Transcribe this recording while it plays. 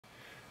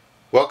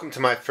Welcome to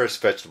my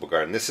first vegetable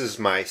garden. This is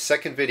my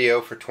second video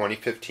for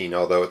 2015,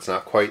 although it's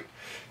not quite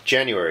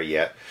January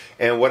yet.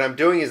 And what I'm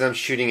doing is I'm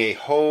shooting a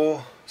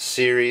whole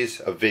series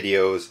of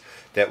videos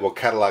that will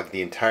catalog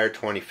the entire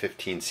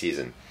 2015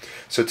 season.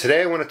 So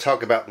today I want to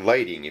talk about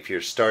lighting. If you're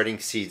starting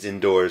seeds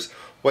indoors,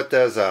 what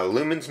does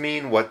lumens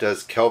mean? What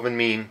does Kelvin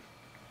mean?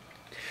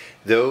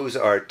 Those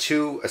are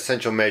two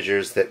essential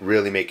measures that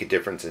really make a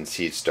difference in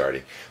seed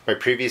starting. My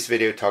previous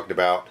video talked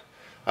about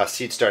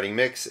seed starting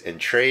mix and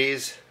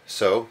trays.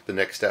 So the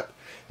next step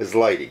is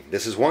lighting.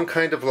 This is one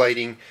kind of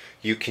lighting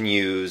you can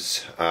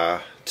use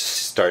to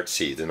start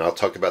seeds, and I'll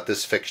talk about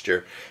this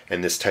fixture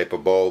and this type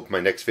of bulb.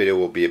 My next video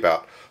will be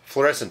about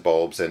fluorescent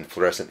bulbs and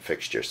fluorescent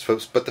fixtures.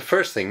 But the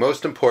first thing,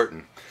 most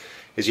important,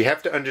 is you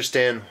have to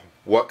understand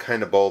what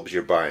kind of bulbs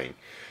you're buying.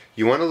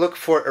 You want to look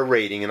for a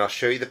rating, and I'll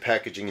show you the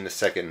packaging in a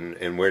second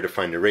and where to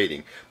find a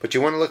rating, but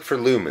you want to look for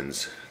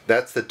lumens.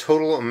 That's the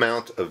total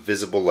amount of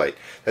visible light.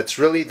 That's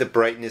really the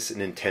brightness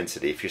and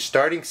intensity. If you're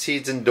starting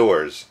seeds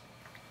indoors,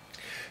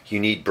 you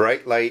need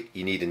bright light,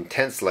 you need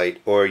intense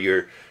light, or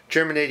your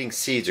germinating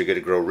seeds are going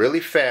to grow really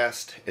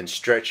fast and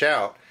stretch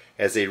out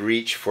as they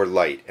reach for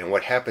light. And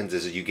what happens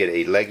is you get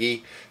a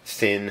leggy,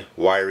 thin,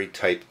 wiry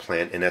type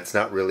plant, and that's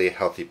not really a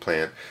healthy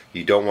plant.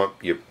 You don't want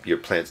your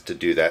plants to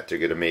do that. They're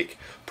going to make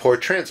poor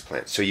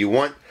transplants. So you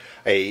want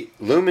a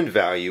lumen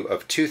value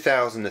of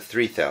 2,000 to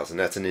 3,000.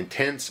 That's an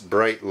intense,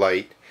 bright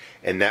light,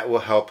 and that will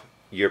help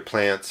your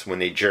plants, when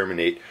they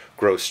germinate,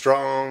 grow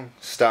strong,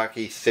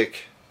 stocky,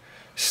 thick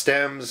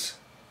stems,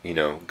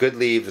 good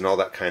leaves and all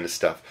that kind of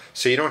stuff.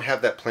 So you don't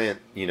have that plant,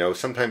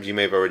 sometimes you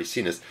may have already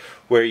seen this,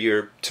 where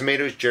your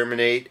tomatoes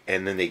germinate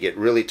and then they get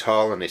really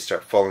tall and they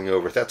start falling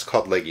over. That's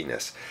called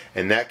legginess.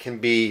 And that can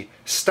be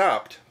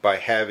stopped by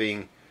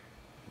having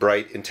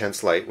bright,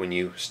 intense light when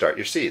you start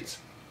your seeds.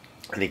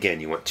 And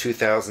again, you want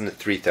 2,000 to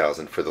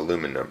 3,000 for the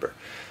lumen number.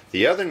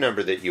 The other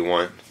number that you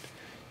want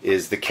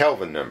is the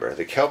Kelvin number.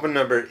 The Kelvin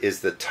number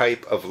is the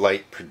type of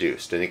light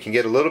produced. And it can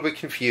get a little bit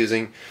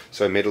confusing,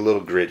 so I made a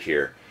little grid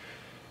here.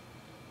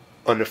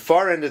 On the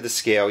far end of the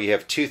scale, you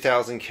have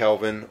 2,000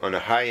 Kelvin. On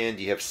the high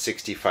end, you have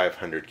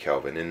 6,500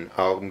 Kelvin. And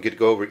I'm going to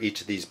go over each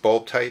of these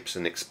bulb types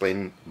and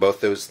explain both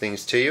those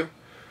things to you.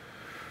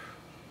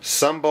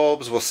 Some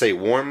bulbs will say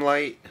warm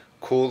light,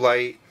 cool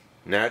light,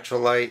 natural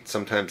light.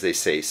 Sometimes they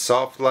say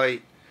soft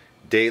light,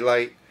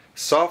 daylight.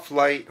 Soft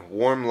light,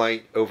 warm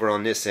light over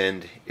on this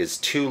end is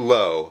too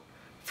low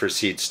for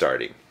seed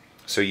starting.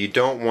 So you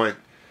don't want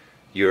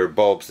your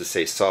bulbs to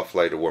say soft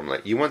light or warm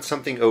light. You want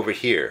something over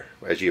here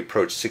as you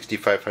approach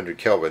 6,500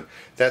 Kelvin.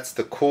 That's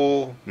the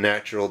cool,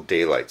 natural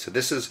daylight. So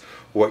this is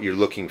what you're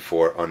looking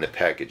for on the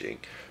packaging.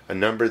 A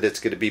number that's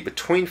going to be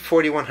between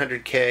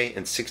 4,100K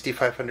and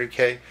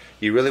 6,500K.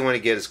 You really want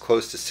to get as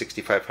close to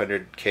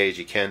 6,500K as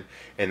you can,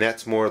 and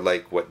that's more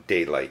like what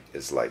daylight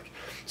is like.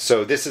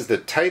 So this is the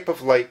type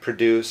of light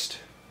produced,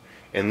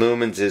 and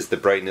lumens is the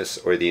brightness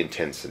or the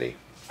intensity.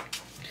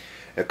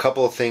 A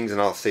couple of things,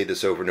 and I'll say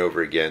this over and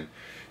over again.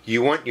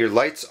 You want your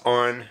lights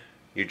on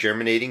your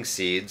germinating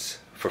seeds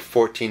for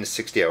 14 to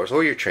 60 hours,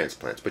 or your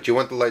transplants, but you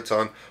want the lights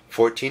on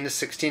 14 to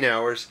 16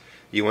 hours.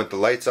 You want the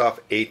lights off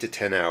 8 to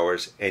 10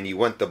 hours, and you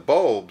want the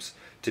bulbs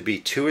to be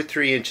 2 or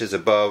 3 inches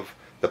above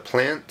the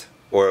plant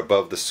or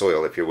above the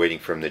soil if you're waiting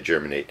for them to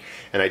germinate.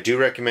 And I do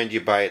recommend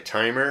you buy a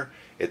timer.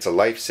 It's a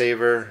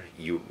lifesaver.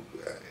 You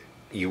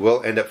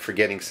will end up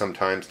forgetting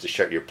sometimes to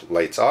shut your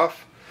lights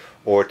off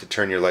or to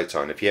turn your lights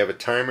on. If you have a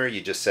timer,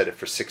 you just set it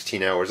for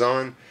 16 hours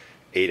on,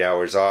 8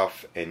 hours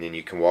off, and then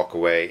you can walk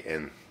away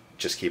and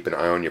just keep an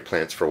eye on your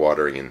plants for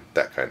watering and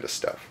that kind of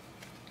stuff.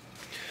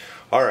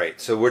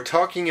 Alright, so we're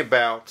talking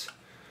about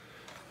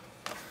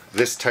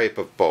this type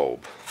of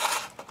bulb.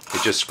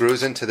 It just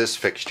screws into this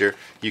fixture.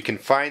 You can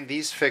find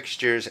these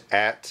fixtures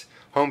at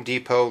Home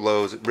Depot,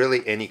 Lowe's,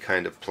 really any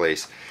kind of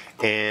place,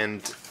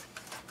 and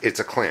it's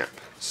a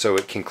clamp. So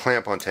it can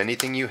clamp onto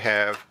anything you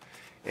have,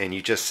 and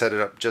you just set it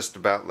up just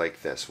about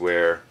like this,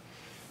 where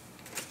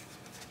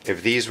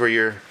if these were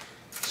your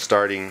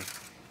starting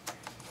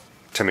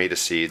tomato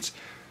seeds,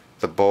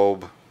 the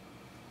bulb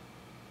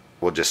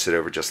will just sit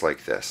over just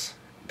like this.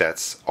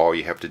 That's all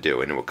you have to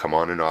do, and it will come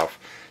on and off.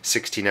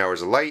 16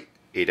 hours of light,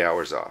 8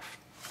 hours off.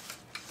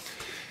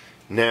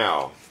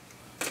 Now,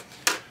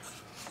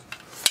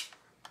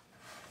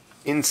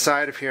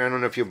 inside of here, I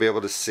don't know if you'll be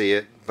able to see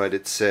it, but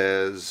it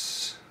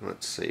says,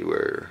 let's see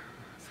where,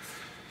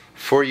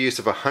 for use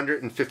of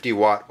 150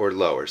 watt or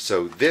lower.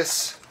 So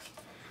this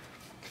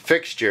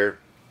fixture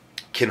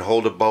can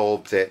hold a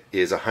bulb that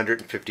is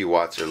 150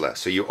 watts or less.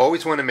 So you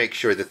always want to make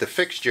sure that the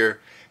fixture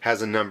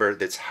has a number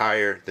that's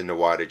higher than the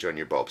wattage on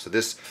your bulb. So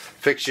this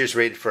fixture is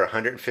rated for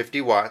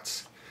 150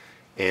 watts,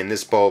 and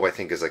this bulb I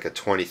think is like a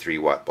 23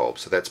 watt bulb,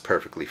 so that's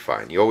perfectly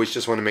fine. You always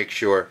just want to make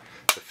sure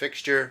the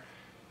fixture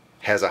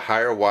has a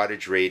higher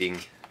wattage rating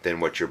than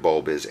what your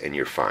bulb is, and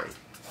you're fine.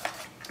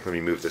 Let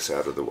me move this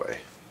out of the way.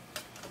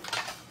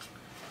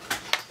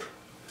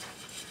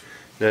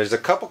 Now there's a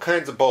couple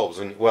kinds of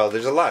bulbs. Well,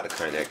 there's a lot of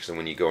kind actually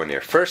when you go in there.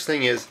 First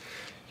thing is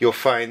you'll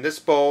find this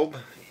bulb.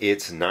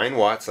 It's 9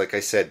 watts. Like I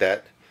said,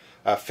 that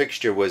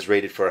fixture was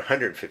rated for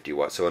 150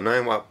 watts, so a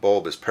 9-watt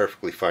bulb is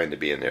perfectly fine to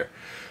be in there.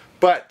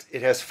 But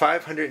it has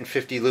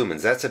 550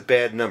 lumens. That's a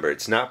bad number.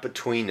 It's not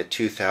between a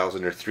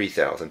 2000 or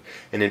 3000.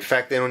 And in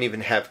fact, they don't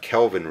even have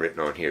Kelvin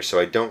written on here, so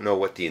I don't know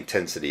what the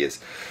intensity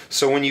is.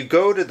 So when you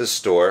go to the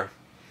store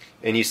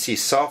and you see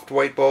soft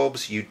white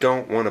bulbs, you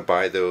don't want to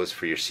buy those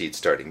for your seed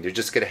starting. They're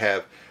just going to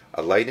have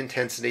a light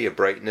intensity, a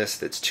brightness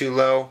that's too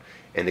low,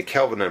 and the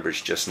Kelvin number is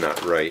just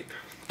not right.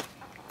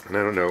 And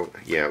I don't know,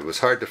 yeah, it was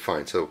hard to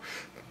find. So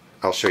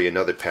I'll show you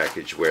another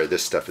package where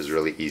this stuff is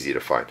really easy to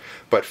find.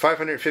 But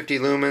 550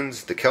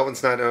 lumens, the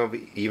Kelvin's not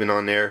even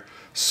on there.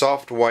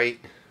 Soft white,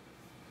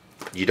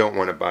 you don't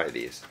want to buy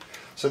these.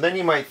 So then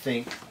you might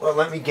think, well,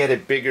 let me get a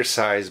bigger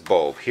size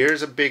bulb.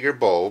 Here's a bigger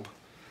bulb.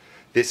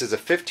 This is a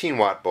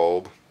 15-watt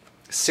bulb,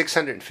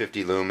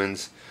 650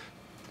 lumens,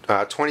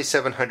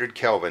 2700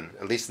 Kelvin.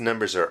 At least the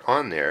numbers are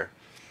on there.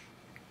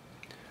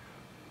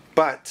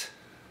 But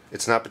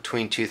it's not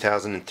between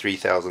 2000 and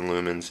 3000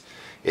 lumens.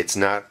 It's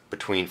not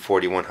between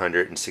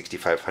 4100 and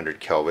 6500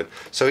 Kelvin.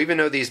 So even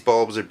though these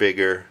bulbs are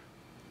bigger,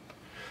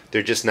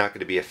 they're just not going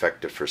to be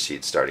effective for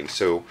seed starting.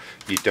 So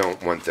you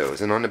don't want those.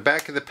 And on the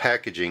back of the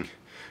packaging,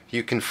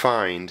 you can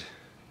find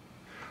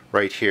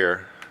right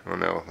here, oh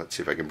no, let's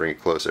see if I can bring it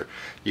closer.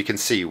 You can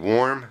see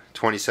warm,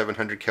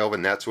 2700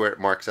 Kelvin. That's where it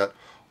marks out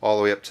all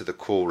the way up to the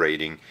cool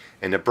rating.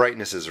 And the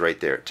brightness is right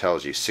there. It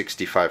tells you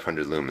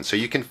 6500 lumens. So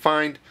you can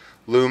find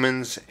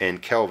lumens and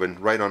Kelvin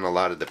right on a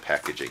lot of the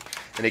packaging.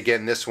 And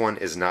again, this one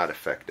is not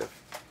effective.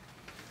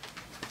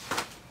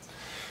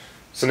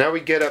 So now we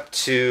get up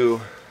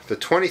to the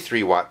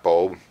 23-watt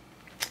bulb,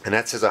 and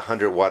that says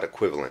 100-watt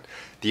equivalent.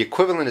 The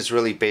equivalent is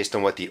really based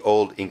on what the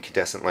old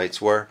incandescent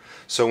lights were.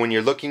 So when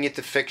you're looking at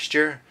the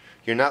fixture,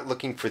 you're not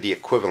looking for the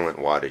equivalent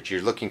wattage.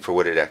 You're looking for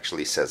what it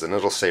actually says, and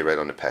it'll say right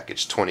on the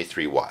package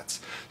 23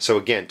 watts. So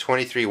again,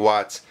 23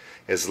 watts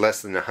is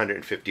less than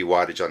 150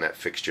 wattage on that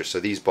fixture, so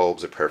these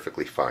bulbs are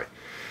perfectly fine.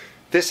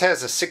 This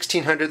has a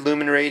 1600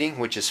 lumen rating,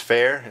 which is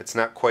fair. It's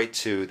not quite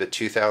to the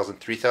 2000,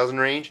 3000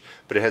 range,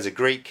 but it has a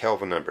great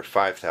Kelvin number,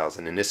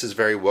 5000, and this is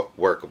very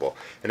workable.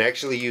 And I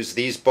actually use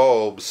these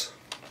bulbs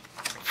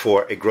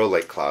for a grow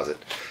light closet,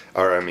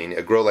 or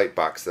a grow light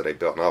box that I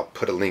built, and I'll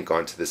put a link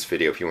onto this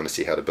video if you want to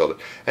see how to build it.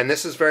 And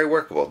this is very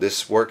workable.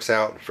 This works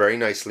out very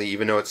nicely,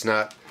 even though it's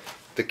not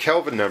the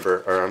Kelvin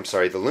number, or I'm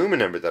sorry, the lumen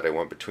number that I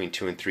want between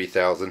 2 and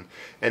 3000.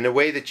 And the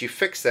way that you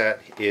fix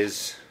that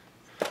is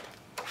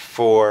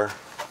for,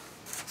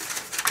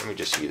 let me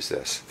just use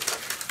this.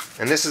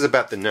 And this is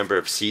about the number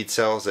of seed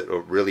cells that are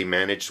really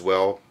managed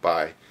well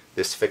by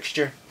this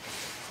fixture.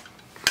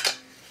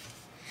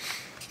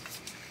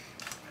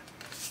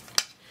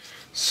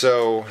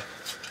 So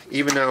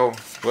even though,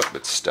 whoop,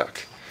 it's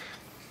stuck.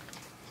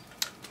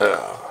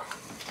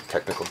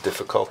 Technical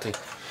difficulty.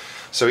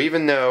 So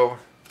even though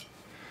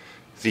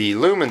the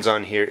lumens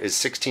on here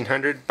is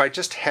 1600, by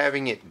just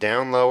having it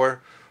down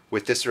lower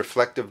with this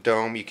reflective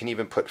dome, you can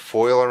even put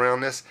foil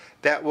around this.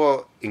 That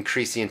will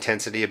increase the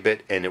intensity a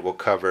bit, and it will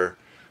cover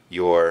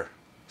your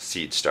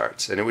seed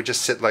starts. And it would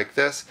just sit like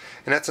this,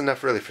 and that's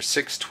enough really for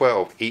 6,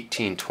 12,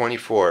 18,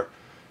 24,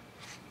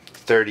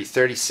 30,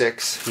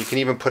 36. You can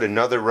even put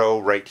another row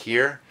right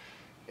here,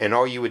 and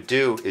all you would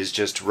do is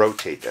just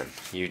rotate them.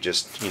 You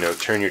just,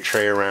 turn your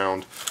tray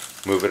around,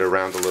 move it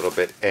around a little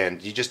bit,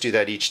 and you just do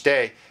that each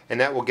day, and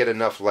that will get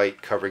enough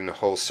light covering the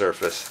whole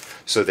surface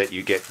so that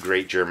you get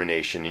great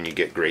germination and you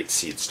get great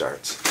seed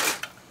starts.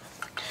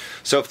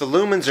 So if the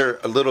lumens are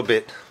a little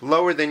bit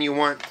lower than you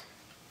want,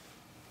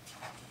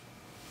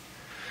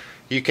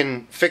 you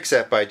can fix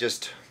that by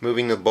just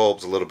moving the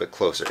bulbs a little bit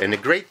closer. And the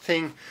great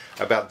thing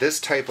about this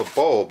type of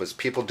bulb is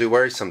people do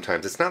worry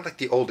sometimes. It's not like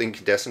the old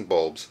incandescent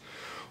bulbs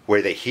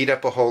where they heat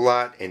up a whole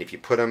lot, and if you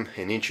put them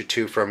an inch or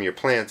two from your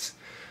plants,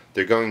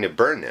 they're going to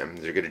burn them.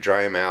 They're going to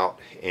dry them out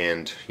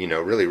and,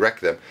 really wreck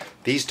them.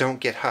 These don't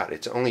get hot.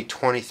 It's only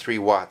 23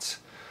 watts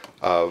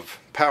of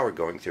power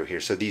going through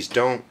here, so these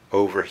don't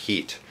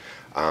overheat,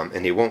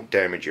 and they won't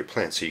damage your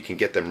plants, so you can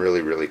get them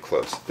really, really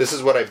close. This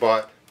is what I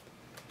bought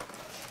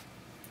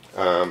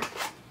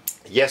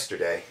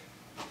yesterday,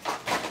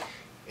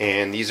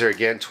 and these are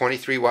again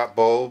 23 watt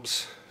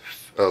bulbs,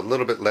 a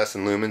little bit less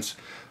in lumens,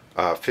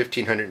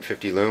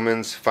 1550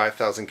 lumens,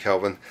 5000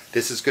 Kelvin.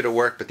 This is going to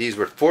work, but these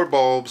were 4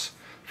 bulbs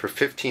for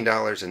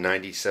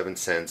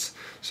 $15.97,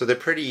 so they're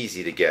pretty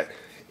easy to get.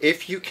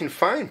 If you can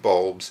find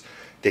bulbs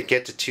that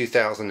get to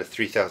 2000 to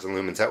 3000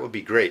 lumens, that would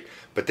be great,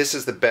 but this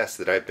is the best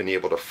that I've been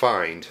able to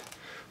find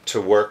to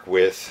work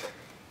with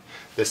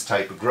this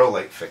type of grow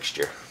light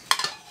fixture.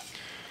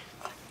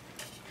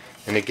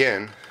 And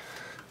again,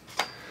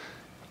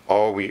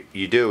 all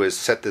you do is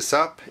set this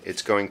up.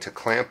 It's going to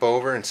clamp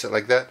over and sit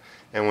like that,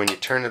 and when you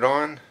turn it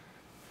on,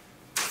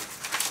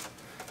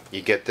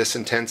 you get this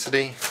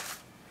intensity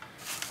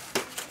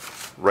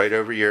right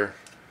over your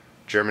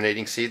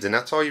germinating seeds, and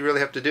that's all you really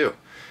have to do.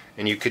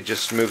 And you could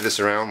just move this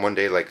around one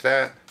day like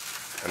that,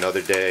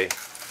 another day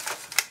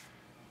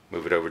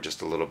move it over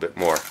just a little bit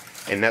more,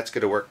 and that's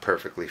going to work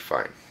perfectly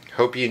fine.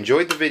 Hope you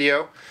enjoyed the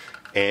video,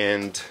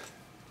 and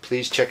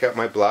please check out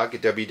my blog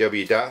at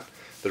www.fixtures.com.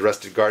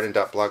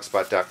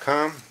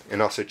 therustedgarden.blogspot.com,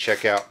 and also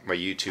check out my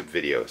YouTube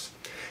videos.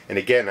 And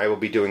again, I will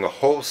be doing a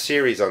whole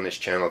series on this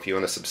channel if you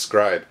want to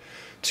subscribe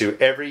to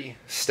every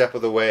step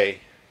of the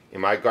way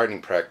in my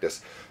gardening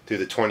practice through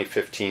the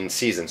 2015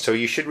 season. So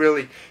you should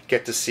really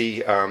get to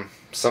see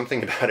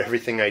something about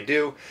everything I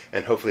do,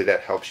 and hopefully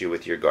that helps you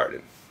with your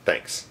garden.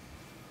 Thanks.